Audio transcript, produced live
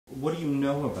what do you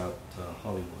know about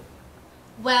Hollywood?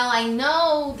 Well, I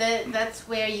know that that's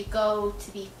where you go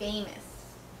to be famous.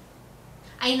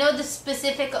 I know the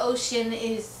Pacific Ocean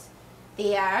is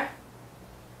there.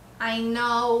 I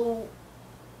know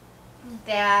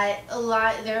that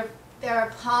there are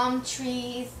palm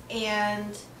trees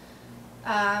and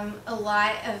a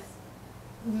lot of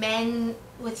men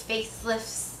with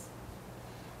facelifts,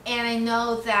 and I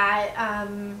know that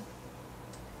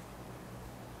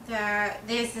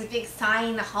there's this big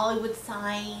sign, a Hollywood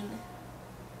sign,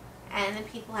 and that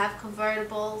people have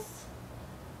convertibles,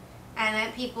 and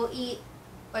that people eat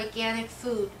organic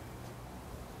food.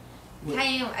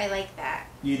 I like that.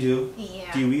 You do?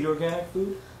 Yeah. Do you eat organic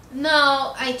food?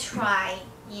 No, I try.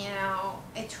 You know,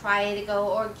 I try to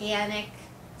go organic.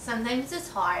 Sometimes it's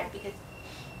hard because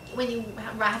when you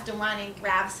have to run and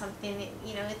grab something,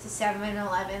 you know, it's a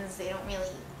 7-Elevens. They don't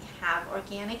really have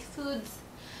organic foods.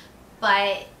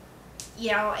 But,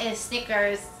 you know, in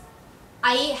Snickers,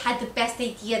 I had the best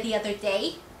idea the other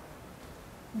day.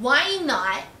 Why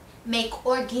not make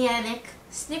organic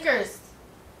Snickers?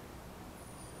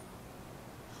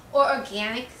 Or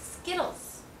organic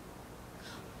Skittles?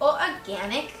 Or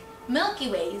organic Milky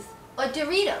Ways? Or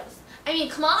Doritos? I mean,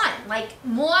 come on, like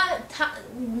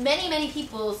many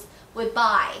people would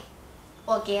buy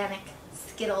organic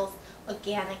Skittles,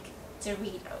 organic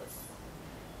Doritos.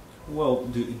 Well,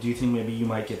 do you think maybe you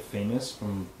might get famous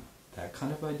from that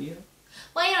kind of idea?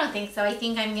 Well, I don't think so. I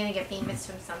think I'm going to get famous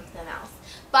from something else.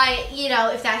 But, you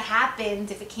know, if that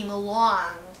happened, if it came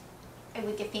along, I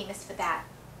would get famous for that.